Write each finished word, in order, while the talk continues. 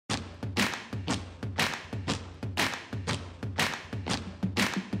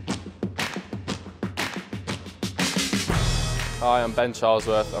Hi, I'm Ben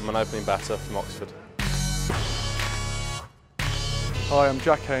Charlesworth. I'm an opening batter from Oxford. Hi, I'm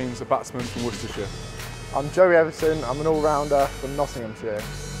Jack Haynes, a batsman from Worcestershire. I'm Joey Everton, I'm an all-rounder from Nottinghamshire.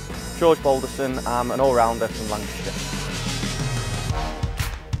 George Balderson, I'm an all-rounder from Lancashire.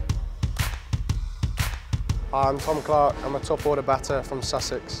 Hi, I'm Tom Clark, I'm a top order batter from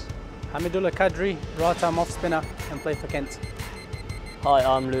Sussex. Hamidullah Kadri, right-arm off-spinner and play for Kent. Hi,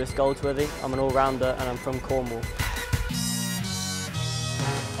 I'm Lewis Goldsworthy, I'm an all-rounder and I'm from Cornwall.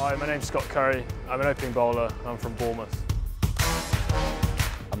 Hi, my name's Scott Curry, I'm an opening bowler and I'm from Bournemouth.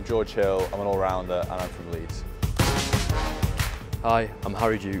 I'm George Hill, I'm an all-rounder and I'm from Leeds. Hi, I'm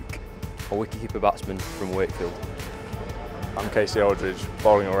Harry Duke, a wicketkeeper batsman from Wakefield. I'm Casey Aldridge,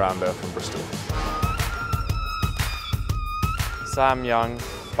 bowling all-rounder from Bristol. Sam Young,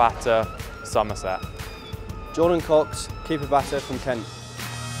 batter, Somerset. Jordan Cox, keeper batter from Kent.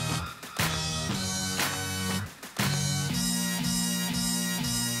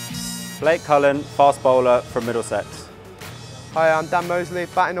 Blake Cullen, fast bowler from Middlesex. Hi, I'm Dan Mosley,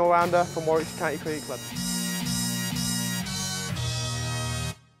 batting all-rounder from Warwickshire County Cricket Club.